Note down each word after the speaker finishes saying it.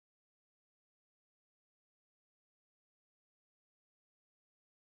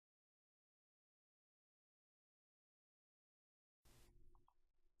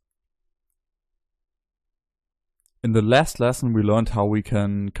In the last lesson we learned how we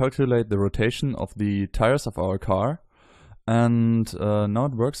can calculate the rotation of the tires of our car, and now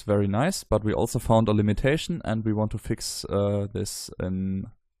it works very nice, but we also found a limitation and we want to fix this in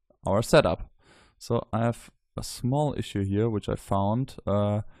our setup. So I have a small issue here which I found.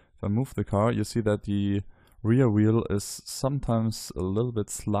 If I move the car, you see that the rear wheel is sometimes a little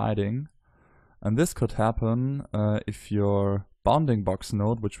bit sliding, and this could happen if your bounding box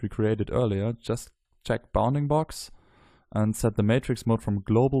node, which we created earlier, just check bounding box and set the matrix mode from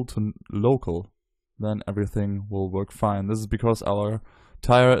global to local, then everything will work fine. This is because our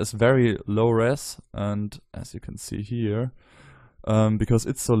tire is very low res, and as you can see here, because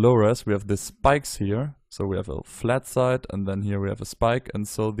it's so low res, we have the spikes here. So we have a flat side and then here we have a spike, and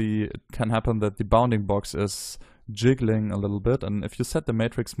so it can happen that the bounding box is jiggling a little bit, and if you set the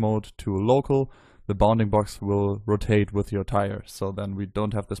matrix mode to local, the bounding box will rotate with your tire. So then we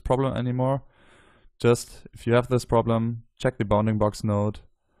don't have this problem anymore. Just if you have this problem, check the bounding box node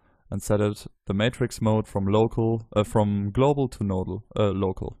and set it the matrix mode from global to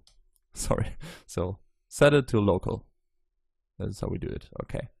local. Sorry. So set it to local. That is how we do it.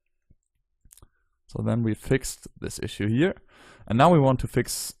 Okay. So then we fixed this issue here, and now we want to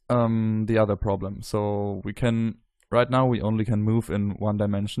fix the other problem. So we can right now we only can move in one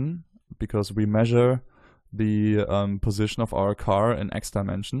dimension because we measure the position of our car in X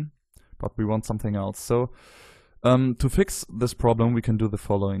dimension, but we want something else. So to fix this problem, we can do the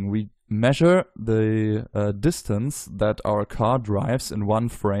following. We measure the distance that our car drives in one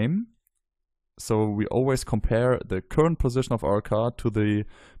frame. So we always compare the current position of our car to the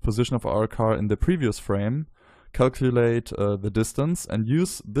position of our car in the previous frame, calculate the distance, and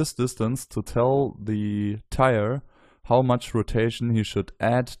use this distance to tell the tire how much rotation he should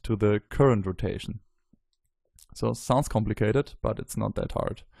add to the current rotation. So sounds complicated, but it's not that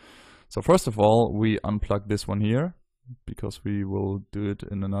hard. So first of all, we unplug this one here, because we will do it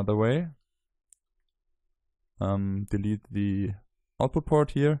in another way. Delete the output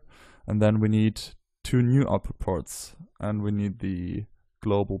port here, and then we need two new output ports, and we need the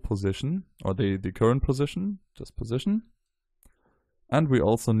global position, or the current position, just position, and we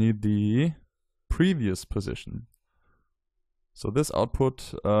also need the previous position. So this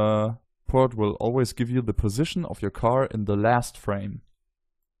output port will always give you the position of your car in the last frame.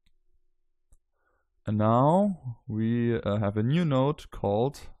 And now we have a new node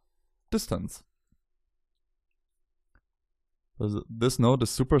called distance. This node is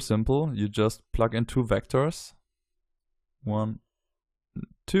super simple. You just plug in two vectors, 1,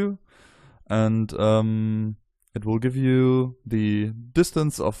 2, and it will give you the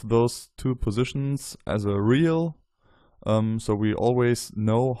distance of those two positions as a real. So we always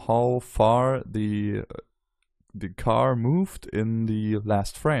know how far the car moved in the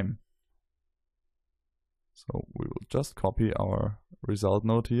last frame. So we will just copy our result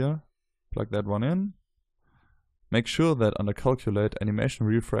node here, plug that one in. Make sure that under calculate animation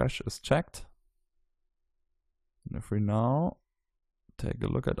refresh is checked. And if we now take a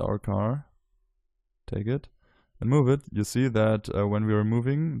look at our car, take it and move it, you see that when we are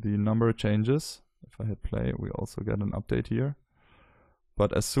moving, the number changes. If I hit play, we also get an update here.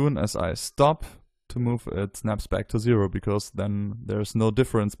 But as soon as I stop to move, it snaps back to 0, because then there's no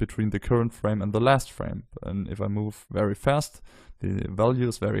difference between the current frame and the last frame. And if I move very fast, the value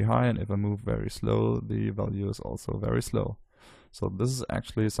is very high, and if I move very slow, the value is also very slow. So this is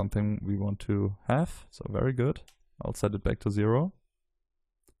actually something we want to have, so very good. I'll set it back to 0.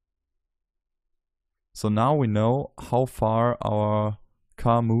 So now we know how far our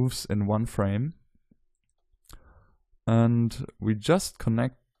car moves in one frame, and we just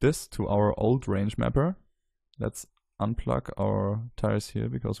connect this to our old range mapper. Let's unplug our tires here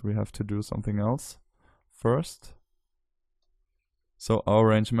because we have to do something else first. So our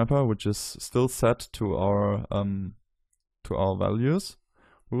range mapper, which is still set to our values,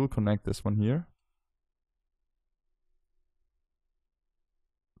 we will connect this one here.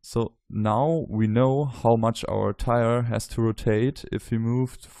 So now we know how much our tire has to rotate if we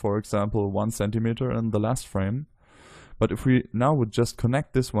moved, for example, 1 centimeter in the last frame. But if we now would just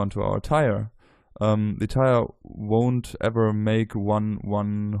connect this one to our tire, the tire won't ever make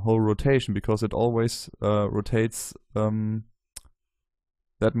one whole rotation, because it always rotates that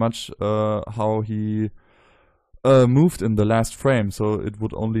much how he moved in the last frame. So it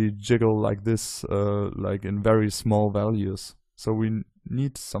would only jiggle like this, like in very small values. So we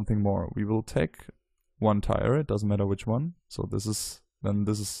need something more. We will take one tire, it doesn't matter which one. So this is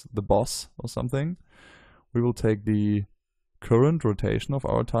the boss or something. We will take the current rotation of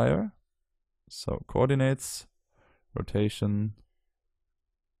our tire. So coordinates, rotation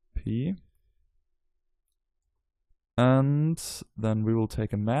P. And then we will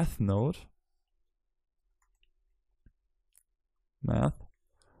take a math node. Math.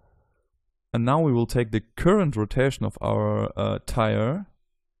 And now we will take the current rotation of our tire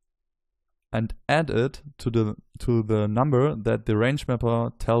and add it to the number that the range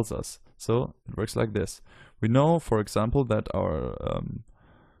mapper tells us. So it works like this. We know, for example, that our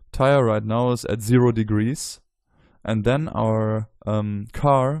tire right now is at 0 degrees, and then our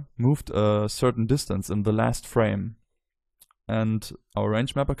car moved a certain distance in the last frame. And our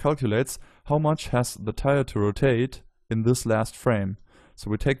range mapper calculates how much has the tire to rotate in this last frame.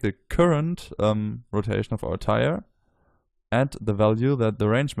 So we take the current rotation of our tire, add the value that the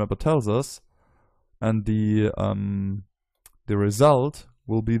range mapper tells us, and the result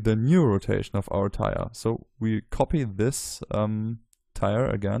will be the new rotation of our tire. So we copy this tire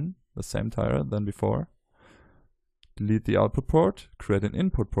again, the same tire than before, delete the output port, create an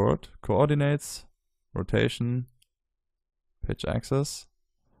input port, coordinates, rotation, pitch axis,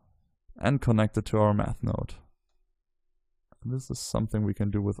 and connect it to our math node. This is something we can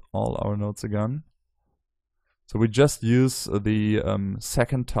do with all our nodes again. So we just use the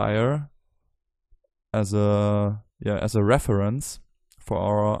second tire as a reference for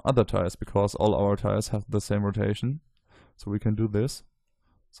our other tires, because all our tires have the same rotation. So we can do this.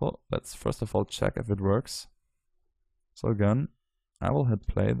 So let's first of all check if it works. So again, I will hit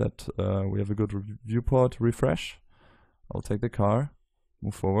play that we have a good viewport refresh. I'll take the car,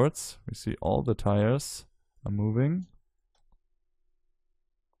 move forwards. We see all the tires are moving.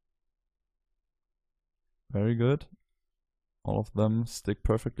 Very good. All of them stick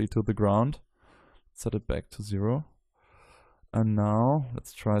perfectly to the ground. Set it back to 0. And now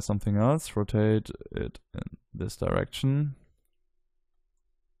let's try something else. Rotate it in this direction.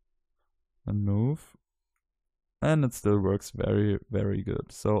 And move. And it still works very, very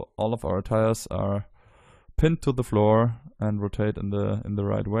good. So all of our tires are pinned to the floor and rotate in the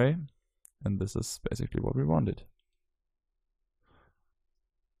right way. And this is basically what we wanted.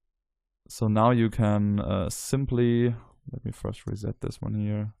 So now you can simply, let me first reset this one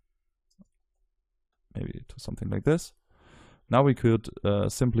here, maybe to something like this. Now we could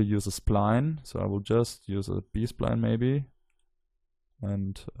simply use a spline. So I will just use a B-spline maybe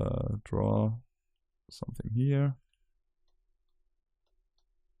and draw something here.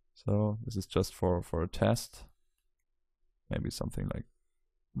 So this is just for a test. Maybe something like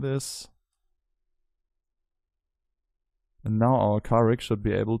this. And now our car rig should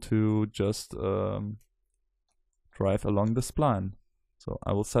be able to just drive along the spline. So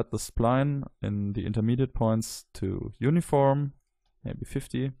I will set the spline in the intermediate points to uniform, maybe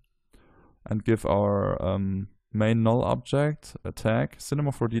 50, and give our main null object a tag,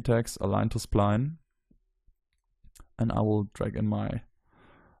 cinema4d tags align to spline. And I will drag in my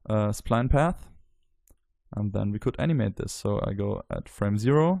spline path, and then we could animate this. So I go at frame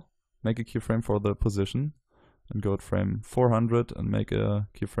 0, make a keyframe for the position, and go at frame 400 and make a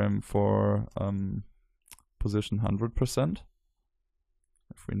keyframe for position 100%.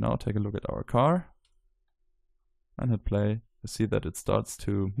 If we now take a look at our car and hit play, you see that it starts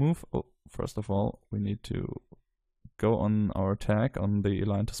to move. Oh, first of all, we need to go on our tag, on the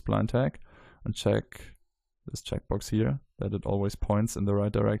align to spline tag, and check this checkbox here, that it always points in the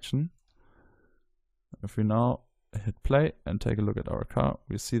right direction. If we now hit play and take a look at our car,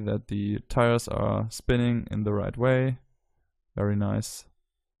 we see that the tires are spinning in the right way. Very nice.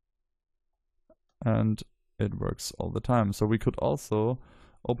 And it works all the time. So we could also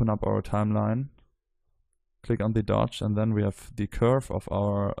open up our timeline, click on the dodge, and then we have the curve of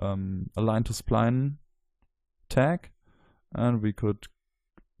our align to spline tag, and we could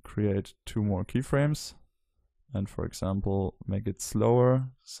create 2 more keyframes and, for example, make it slower,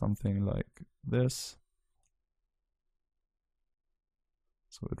 something like this.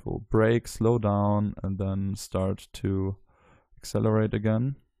 So it will brake, slow down, and then start to accelerate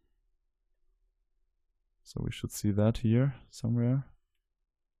again. So we should see that here somewhere.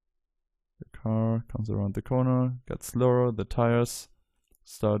 The car comes around the corner, gets slower, the tires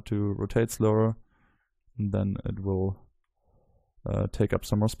start to rotate slower, and then it will take up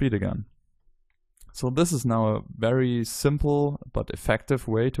some more speed again. So this is now a very simple but effective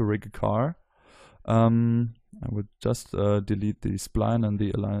way to rig a car. I would just delete the spline and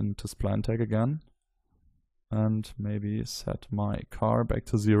the align to spline tag again, and maybe set my car back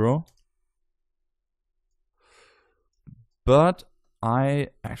to 0. But I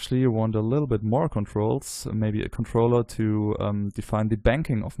actually want a little bit more controls, maybe a controller to define the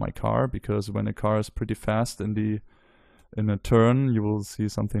banking of my car, because when a car is pretty fast in a turn, you will see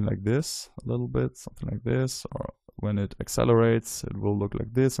something like this, a little bit, something like this, or when it accelerates, it will look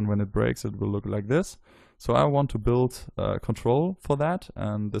like this, and when it brakes, it will look like this. So I want to build control for that,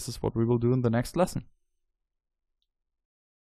 and this is what we will do in the next lesson.